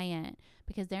that client?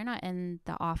 Because they're not in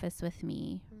the office with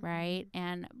me, right?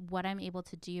 And what I'm able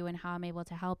to do and how I'm able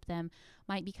to help them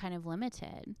might be kind of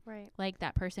limited. Right. Like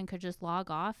that person could just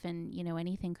log off and, you know,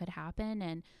 anything could happen.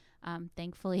 And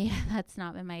Thankfully, that's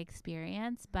not been my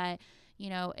experience. But, you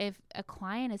know, if a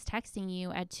client is texting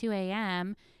you at 2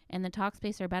 a.m. in the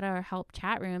TalkSpace or BetterHelp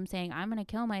chat room saying, I'm going to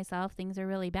kill myself, things are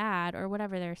really bad, or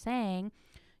whatever they're saying,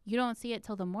 you don't see it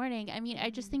till the morning. I mean, I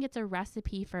just think it's a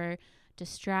recipe for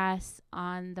distress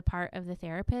on the part of the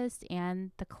therapist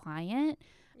and the client.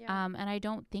 Yeah. And I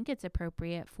don't think it's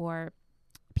appropriate for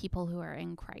people who are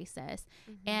in crisis.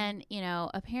 And, you know,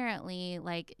 apparently,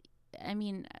 like, I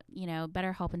mean, you know,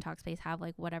 BetterHelp and TalkSpace have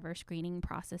like whatever screening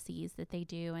processes that they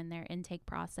do in their intake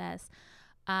process.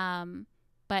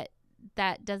 But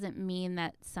that doesn't mean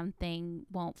that something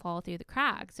won't fall through the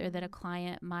cracks, or that a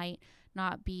client might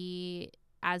not be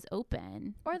as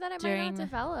open, or that it might not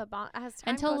develop as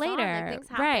time until goes later. on. Like, things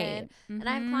happen. Right. And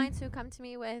I have clients who come to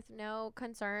me with no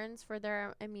concerns for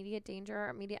their immediate danger,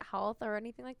 immediate health, or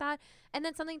anything like that. And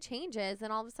then something changes,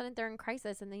 and all of a sudden they're in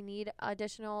crisis and they need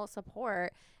additional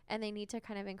support, and they need to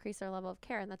kind of increase their level of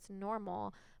care, and that's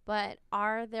normal. But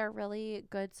are there really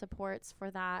good supports for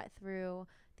that through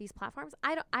these platforms?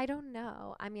 I don't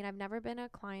know. I mean, I've never been a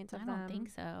client of them. I don't think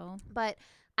so. But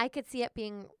I could see it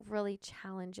being really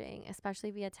challenging,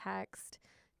 especially via text,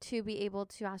 to be able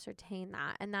to ascertain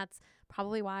that. And that's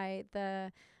probably why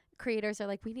the creators are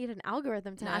like, we need an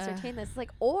algorithm to ascertain this.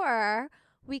 Like, or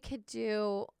we could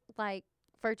do like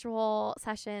virtual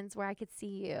sessions where I could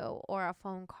see you, or a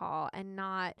phone call, and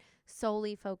not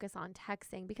solely focus on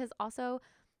texting. Because also,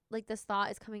 like, this thought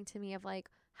is coming to me of like,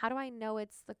 how do I know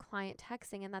it's the client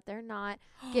texting and that they're not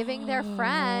giving their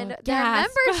friend their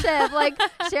membership? Like,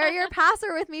 share your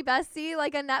password with me, bestie,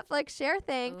 like a Netflix share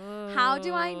thing. Ooh. How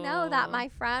do I know that my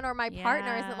friend or my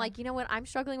partner isn't like, you know what, I'm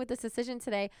struggling with this decision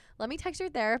today. Let me text your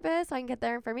therapist so I can get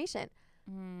their information.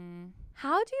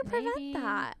 How do you prevent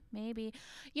that? Maybe.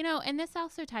 You know, and this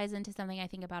also ties into something I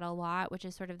think about a lot, which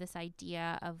is sort of this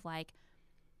idea of like,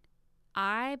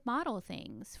 I model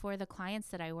things for the clients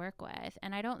that I work with.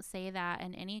 And I don't say that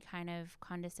in any kind of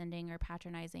condescending or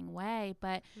patronizing way,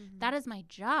 but that is my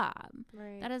job.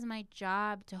 Right. That is my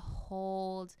job, to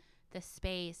hold the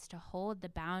space, to hold the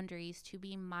boundaries, to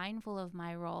be mindful of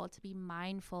my role, to be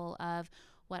mindful of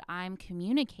what I'm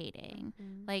communicating.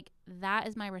 Like, that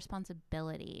is my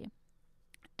responsibility.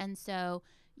 And so,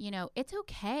 you know, it's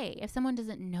okay if someone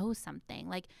doesn't know something.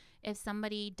 Like, if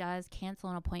somebody does cancel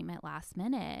an appointment last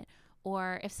minute,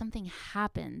 or if something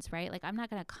happens, right? Like, I'm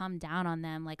not going to come down on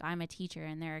them like I'm a teacher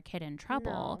and they're a kid in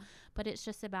trouble. No. But it's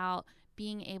just about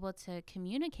being able to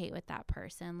communicate with that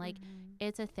person. Like,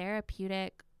 it's a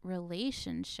therapeutic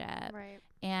relationship. Right.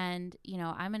 And, you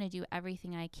know, I'm going to do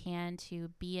everything I can to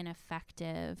be an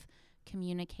effective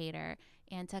communicator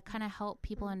and to kind of help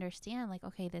people understand, like,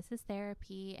 okay, this is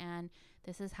therapy and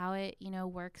this is how it, you know,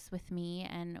 works with me.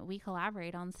 And we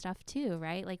collaborate on stuff too,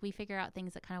 right? Like, we figure out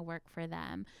things that kind of work for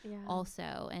them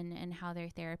also, and how their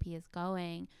therapy is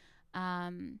going.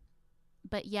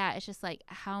 But yeah, it's just like,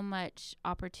 how much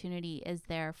opportunity is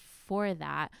there for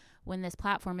that when this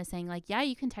platform is saying like, yeah,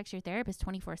 you can text your therapist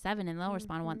 24/7 and they'll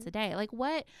respond once a day. Like,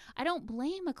 what? I don't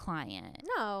blame a client.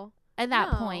 No. At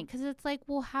that point, because it's like,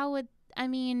 well, how would, I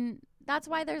mean, that's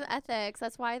why there's ethics.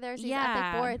 That's why there's these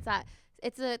ethic boards. That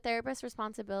it's a therapist's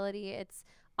responsibility. It's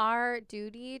our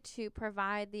duty to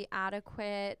provide the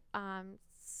adequate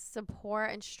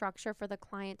support and structure for the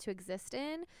client to exist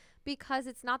in, because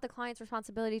it's not the client's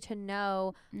responsibility to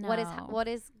know what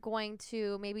is going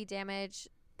to maybe damage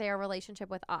their relationship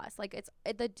with us. Like,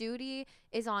 the duty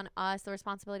is on us, the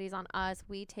responsibility is on us.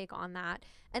 We take on that,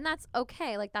 and that's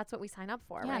okay. Like, that's what we sign up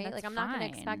for, right? Like, I'm not going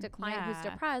to expect a client who's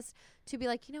depressed to be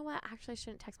like, you know what, actually I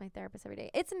shouldn't text my therapist every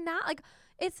day. It's not like,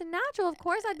 it's natural. Of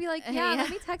course I'd be like, let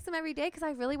me text them every day because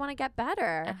I really want to get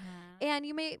better. And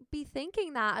you may be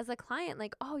thinking that as a client,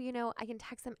 like, oh, you know, I can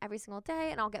text them every single day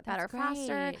and I'll get better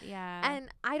faster. And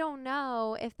I don't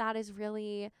know if that is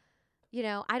really, you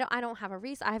know, I don't have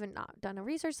I haven't done a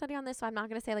research study on this, so I'm not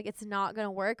going to say like it's not going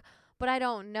to work, but I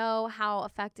don't know how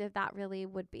effective that really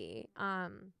would be.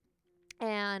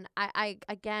 And I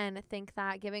again think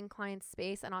that giving clients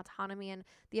space and autonomy and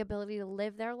the ability to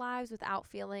live their lives without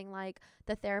feeling like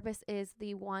the therapist is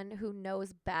the one who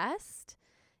knows best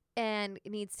and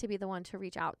needs to be the one to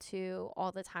reach out to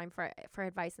all the time for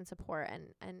advice and support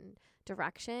and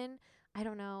direction. I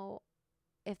don't know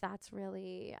if that's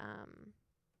really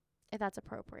if that's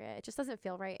appropriate. It just doesn't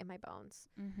feel right in my bones.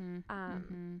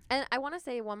 And I want to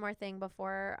say one more thing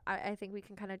before I think we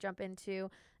can kind of jump into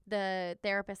the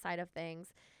therapist side of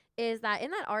things, is that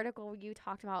in that article you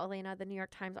talked about, Elena, the New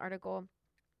York Times article,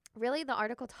 really the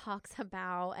article talks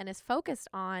about and is focused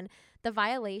on the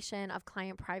violation of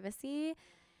client privacy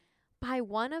by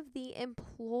one of the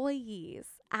employees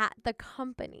at the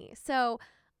company. So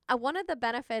one of the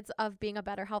benefits of being a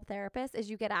BetterHelp therapist is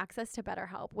you get access to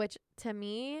BetterHelp, which to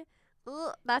me,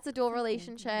 that's a dual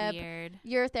relationship. Weird.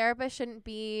 Your therapist shouldn't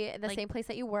be the same place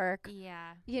that you work.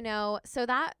 Yeah. You know, so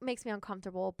that makes me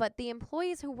uncomfortable. But the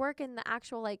employees who work in the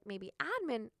actual, like, maybe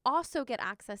admin also get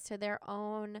access to their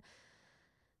own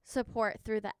support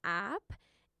through the app.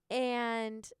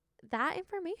 And that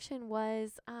information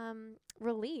was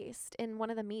released in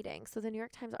one of the meetings. So the New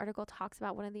York Times article talks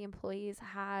about one of the employees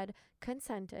had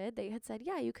consented. They had said,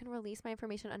 yeah, you can release my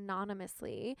information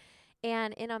anonymously.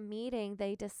 And in a meeting,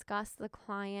 they discussed the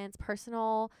client's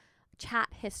personal chat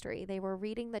history. They were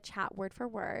reading the chat word for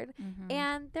word. Mm-hmm.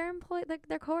 And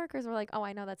their coworkers were like, oh,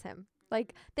 I know that's him.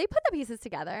 Like, they put the pieces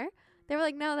together. They were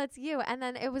like, no, that's you. And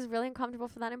then it was really uncomfortable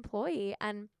for that employee.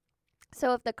 And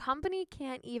so if the company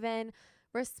can't even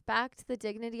respect the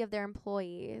dignity of their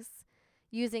employees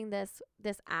using this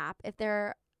app, if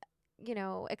they're, you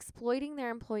know, exploiting their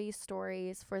employees'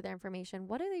 stories for their information,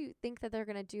 what do they think that they're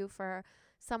going to do for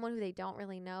someone who they don't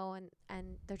really know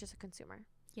and they're just a consumer?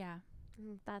 Yeah.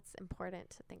 That's important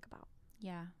to think about.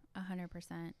 Yeah,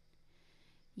 100%.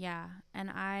 Yeah, and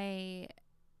I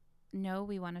know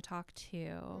we want to talk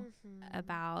too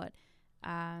about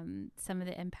some of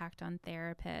the impact on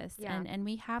therapists. Yeah. And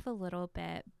we have a little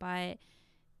bit, but,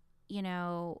 you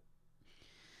know,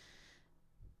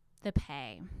 the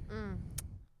pay.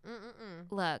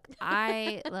 Look,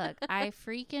 I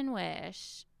freaking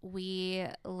wish we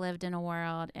lived in a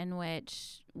world in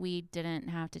which we didn't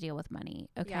have to deal with money.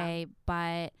 Okay. Yeah.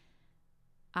 But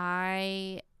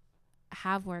I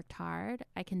have worked hard.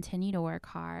 I continue to work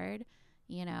hard.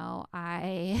 You know,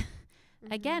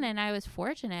 again, and I was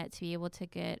fortunate to be able to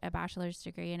get a bachelor's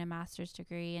degree and a master's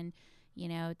degree and, you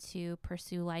know, to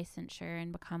pursue licensure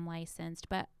and become licensed.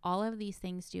 But all of these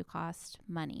things do cost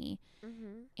money.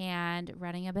 And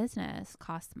running a business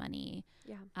costs money.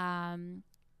 Yeah.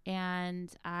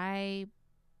 And I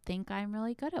think I'm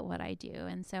really good at what I do.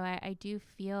 And so I do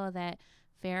feel that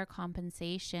fair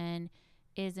compensation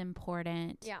is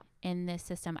important in this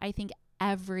system. I think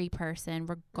every person,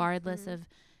 regardless of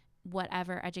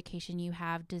whatever education you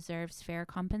have, deserves fair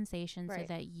compensation so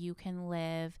that you can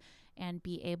live and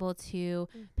be able to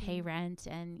pay rent.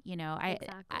 And, you know,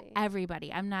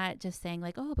 everybody, I'm not just saying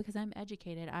like, oh, because I'm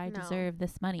educated, I deserve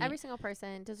this money. Every single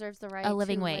person deserves the right a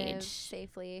living to wage live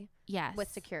safely. Yes. With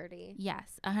security.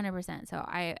 Yes. 100%. So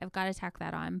I've got to tack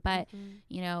that on. But,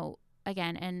 you know,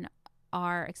 again, in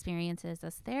our experiences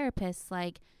as therapists,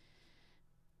 like,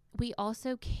 we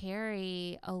also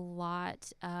carry a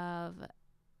lot of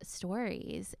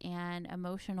stories and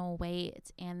emotional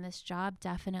weight, and this job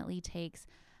definitely takes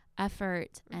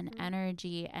effort and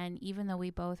energy. And even though we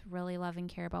both really love and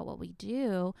care about what we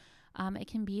do, it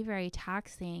can be very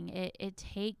taxing. It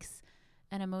takes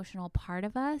an emotional part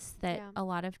of us that a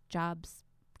lot of jobs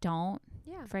don't,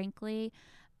 frankly.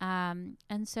 And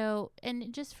so,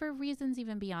 and just for reasons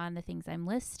even beyond the things I'm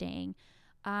listing,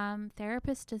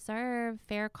 therapists deserve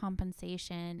fair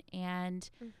compensation. And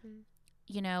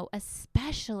you know,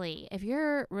 especially if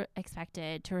you're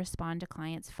expected to respond to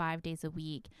clients 5 days a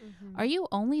week, are you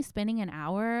only spending an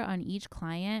hour on each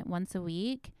client once a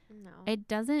week? No. It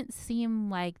doesn't seem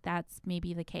like that's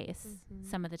maybe the case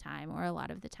some of the time or a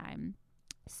lot of the time.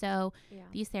 So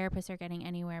these therapists are getting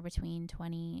anywhere between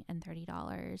 $20 and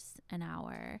 $30 an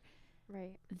hour.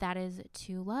 Right. That is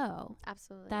too low.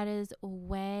 Absolutely. That is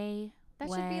way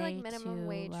That should be like minimum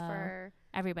wage for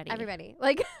everybody.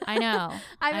 Like, I know.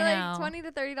 I feel like $20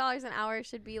 to $30 an hour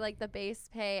should be like the base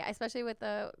pay, especially with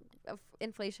the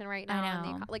inflation right now.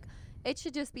 I know. Like, it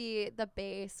should just be the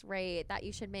base rate that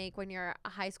you should make when you're a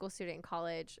high school student in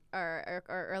college or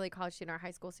early college student or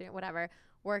high school student, whatever,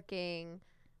 working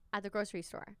at the grocery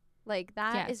store. Like,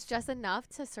 that is just enough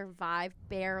to survive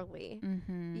barely,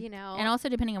 you know? And also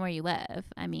depending on where you live.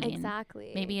 I mean,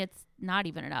 exactly. Maybe it's not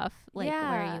even enough, like,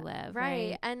 where you live.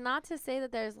 Right. And not to say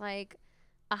that there's, like,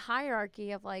 a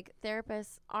hierarchy of, like,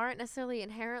 therapists aren't necessarily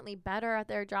inherently better at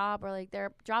their job, or, like,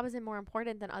 their job isn't more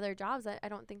important than other jobs. I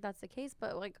don't think that's the case.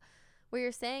 But, like, what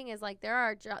you're saying is, like, there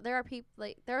are people,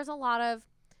 like, there's a lot of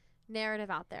narrative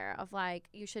out there of, like,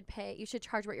 you should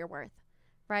charge what you're worth.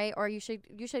 Right? Or you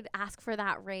should ask for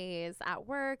that raise at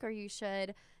work, or you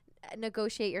should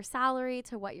negotiate your salary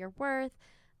to what you're worth.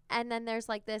 And then there's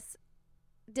like this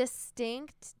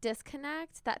distinct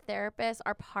disconnect that therapists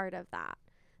are part of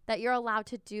that you're allowed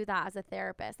to do that as a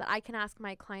therapist, that I can ask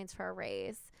my clients for a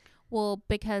raise. Well,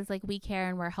 because like we care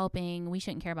and we're helping, we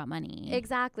shouldn't care about money.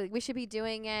 Exactly. We should be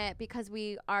doing it because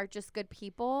we are just good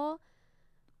people.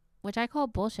 Which I call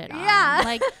bullshit on. Yeah.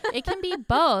 Like, it can be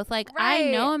both. Like, right.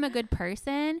 I know I'm a good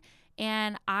person,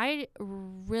 and I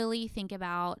really think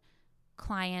about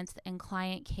clients and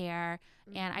client care,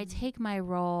 and I Mm-hmm. take my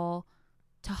role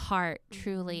to heart,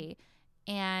 truly.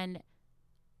 And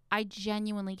I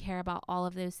genuinely care about all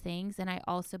of those things, and I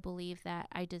also believe that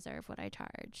I deserve what I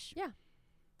charge. Yeah,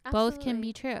 Both can absolutely.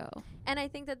 be true. And I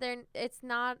think that it's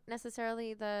not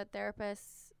necessarily the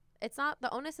therapist. It's not,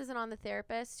 the onus isn't on the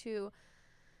therapist to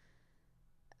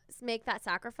make that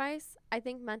sacrifice. I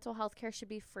think mental health care should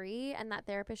be free, and that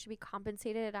therapist should be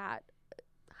compensated at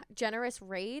generous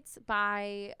rates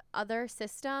by other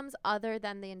systems other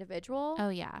than the individual. Oh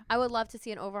yeah, I would love to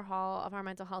see an overhaul of our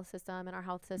mental health system and our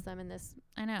health system in this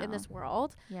I know.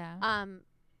 world. Yeah.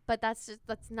 But that's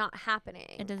not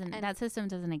happening. It doesn't. And that system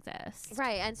doesn't exist.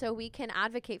 right. And so we can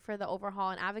advocate for the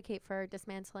overhaul and advocate for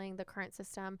dismantling the current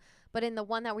system. But in the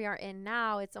one that we are in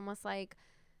now, it's almost like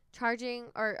charging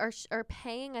or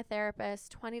paying a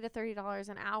therapist $20 to $30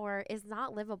 an hour is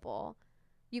not livable.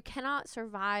 You cannot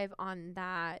survive on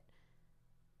that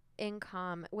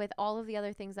income with all of the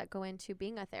other things that go into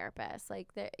being a therapist. Like,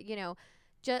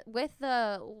 just with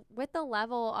the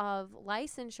level of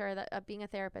licensure that being a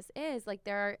therapist is, like,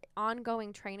 there are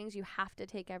ongoing trainings you have to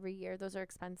take every year. Those are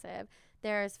expensive.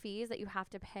 There's fees that you have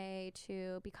to pay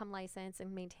to become licensed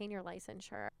and maintain your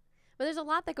licensure. But there's a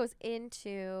lot that goes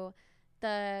into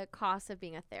the cost of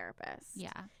being a therapist.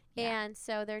 Yeah. And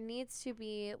so there needs to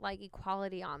be like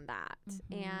equality on that.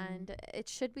 And it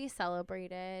should be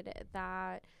celebrated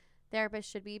that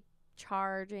therapists should be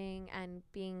charging and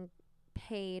being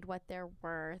paid what they're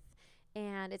worth.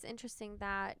 And it's interesting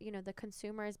that, the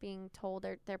consumer is being told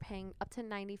they're paying up to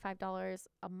 $95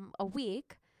 a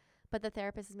week, but the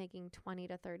therapist is making 20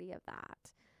 to 30 of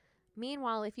that.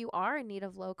 Meanwhile, if you are in need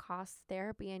of low cost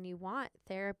therapy and you want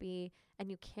therapy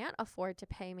and you can't afford to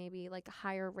pay maybe like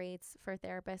higher rates for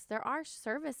therapists, there are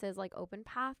services like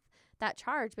OpenPath that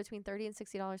charge between $30 and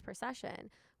 $60 per session,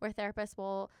 where therapists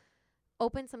will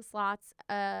open some slots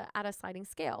at a sliding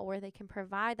scale where they can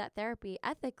provide that therapy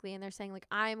ethically. And they're saying, like,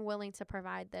 I'm willing to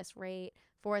provide this rate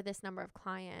for this number of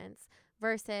clients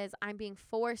versus I'm being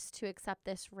forced to accept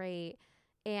this rate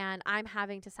and I'm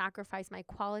having to sacrifice my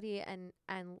quality and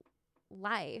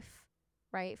life,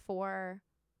 right, for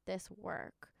this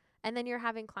work. And then you're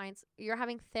having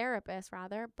therapists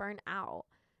rather burn out,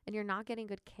 and you're not getting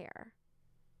good care.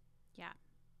 Yeah.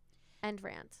 End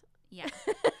rant. Yeah.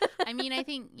 I mean, I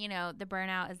think, the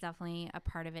burnout is definitely a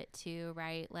part of it too,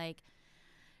 right? Like,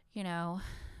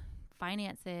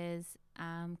 finances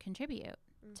contribute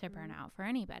to burnout for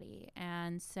anybody.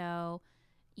 And so,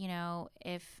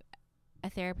 if a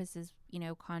therapist is,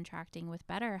 contracting with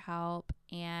BetterHelp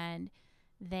and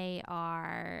they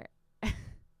are,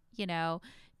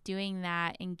 doing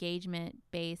that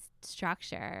engagement-based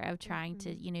structure of trying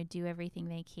to, do everything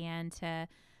they can to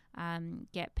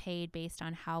get paid based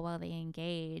on how well they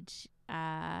engage.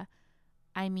 I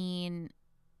mean,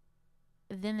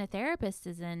 then the therapist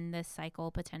is in this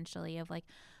cycle potentially of like,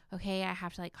 okay, I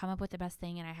have to like come up with the best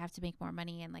thing and I have to make more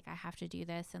money and like I have to do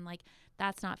this, and like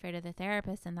that's not fair to the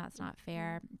therapist and that's not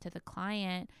fair to the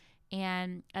client.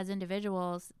 And as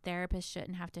individuals, therapists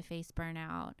shouldn't have to face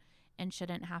burnout and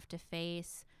shouldn't have to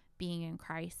face being in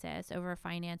crisis over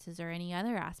finances or any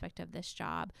other aspect of this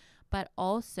job. But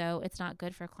also, it's not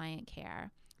good for client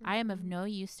care. I am of no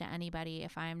use to anybody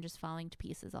if I am just falling to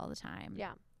pieces all the time.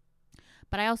 Yeah.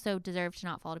 But I also deserve to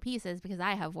not fall to pieces because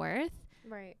I have worth.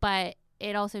 Right. But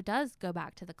it also does go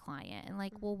back to the client and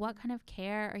like, well, what kind of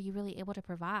care are you really able to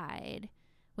provide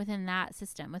within that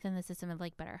system, within the system of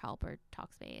like BetterHelp or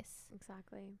TalkSpace?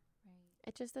 Exactly. Right.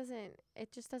 It just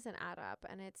doesn't add up,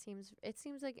 and it seems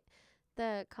like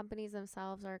the companies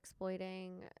themselves are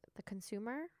exploiting the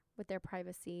consumer with their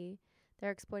privacy.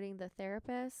 They're exploiting the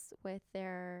therapists with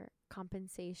their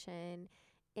compensation,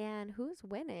 and who's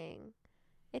winning?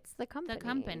 It's the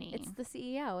company. It's the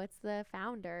CEO. It's the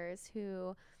founders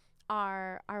who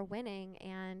are winning,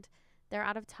 and they're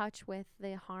out of touch with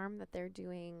the harm that they're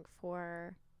doing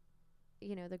for,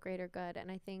 the greater good.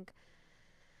 And I think,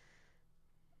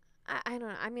 I don't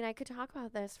know. I mean, I could talk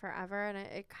about this forever, and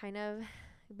it kind of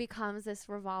becomes this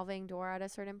revolving door at a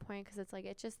certain point, because it's like,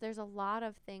 there's a lot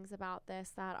of things about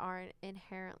this that are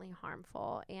inherently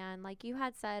harmful. And like you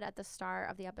had said at the start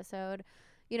of the episode,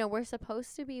 we're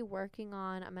supposed to be working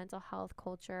on a mental health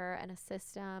culture and a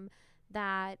system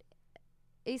that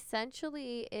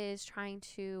essentially is trying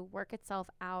to work itself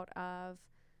out of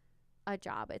a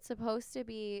job. It's supposed to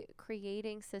be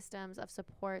creating systems of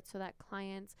support so that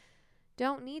clients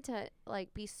don't need to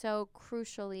like be so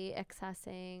crucially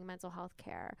accessing mental health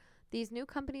care. These new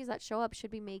companies that show up should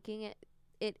be making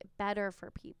it better for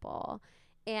people.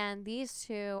 And these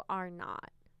two are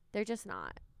not. They're just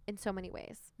not in so many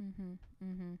ways.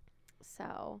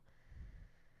 So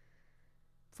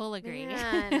Full agree.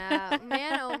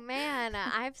 Man, oh man.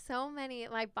 I have so many.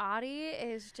 My body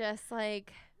is just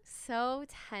like so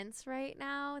tense right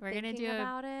now. We're going to do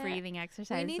about a it. breathing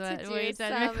exercise. We need to do we've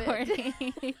done recording.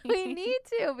 We need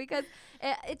to, because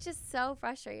it's just so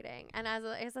frustrating. And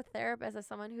as a therapist, as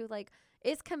someone who like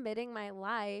is committing my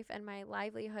life and my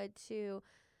livelihood to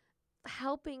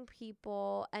helping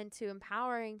people and to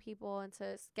empowering people and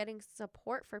to getting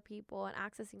support for people and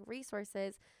accessing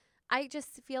resources, I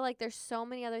just feel like there's so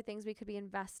many other things we could be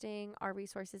investing our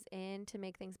resources in to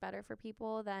make things better for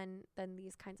people than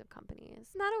these kinds of companies.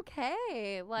 It's not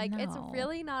okay. Like, it's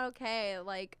really not okay.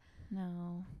 Like,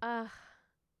 no.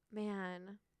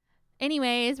 Man.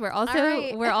 Anyways, we're also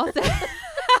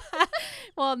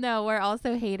well, no, we're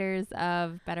also haters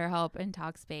of BetterHelp and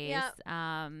TalkSpace.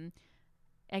 Yep.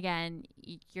 Again,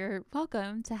 you're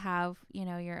welcome to have,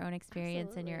 your own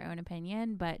experience Absolutely. and your own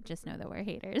opinion, but just know that we're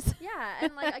haters. Yeah.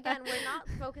 And like, again, we're not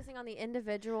focusing on the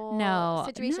individual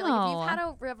situation. No. Like, if you've had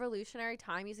a revolutionary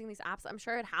time using these apps, I'm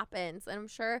sure it happens. And I'm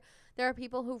sure there are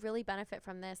people who really benefit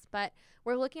from this, but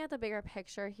we're looking at the bigger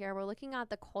picture here. We're looking at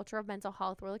the culture of mental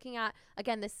health. We're looking at,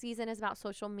 again, this season is about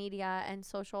social media and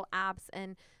social apps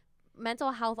and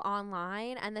mental health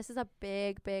online, and this is a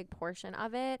big portion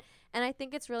of it. And I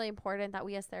think it's really important that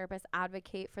we as therapists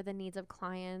advocate for the needs of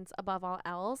clients above all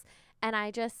else. And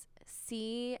I just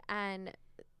see and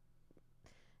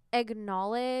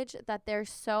acknowledge that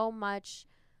there's so much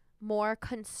more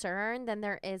concern than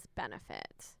there is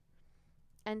benefit.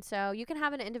 And so you can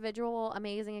have an individual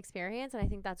amazing experience, and I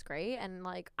think that's great, and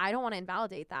like, I don't want to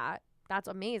invalidate that. That's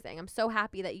amazing. I'm so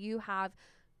happy that you have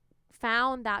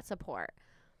found that support.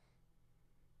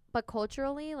 But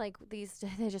culturally, like, they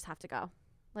just have to go.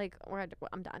 Like,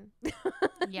 I'm done.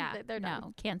 Yeah, they're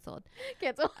done. Canceled.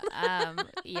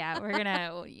 Yeah,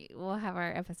 we'll have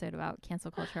our episode about cancel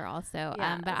culture also.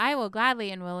 Yes. But I will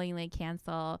gladly and willingly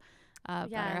cancel Yes.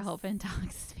 BetterHelp and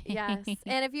TalkSpace. Yes.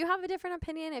 And if you have a different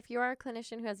opinion, if you are a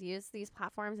clinician who has used these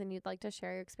platforms and you'd like to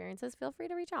share your experiences, feel free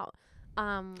to reach out.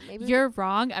 Maybe you're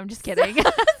wrong. I'm just kidding.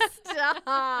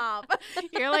 Stop.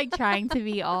 You're like trying to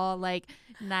be all like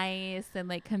nice and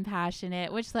like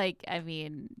compassionate, which like,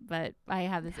 but I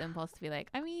have this impulse to be like,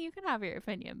 you can have your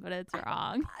opinion, but it's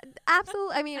wrong.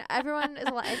 Absolutely. Everyone is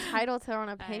entitled to their own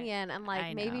opinion, and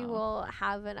like, maybe we'll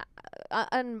have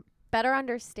a better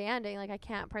understanding. Like, I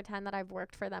can't pretend that I've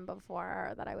worked for them before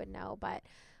or that I would know, but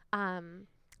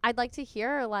I'd like to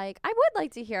hear, I would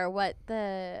like to hear what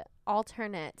the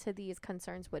alternate to these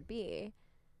concerns would be.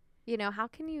 How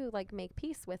can you like make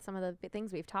peace with some of the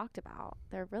things we've talked about?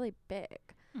 They're really big.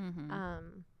 Mm-hmm.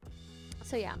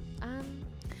 So yeah.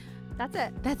 That's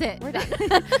it. That's it. We're done.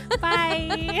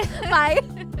 Bye. Bye.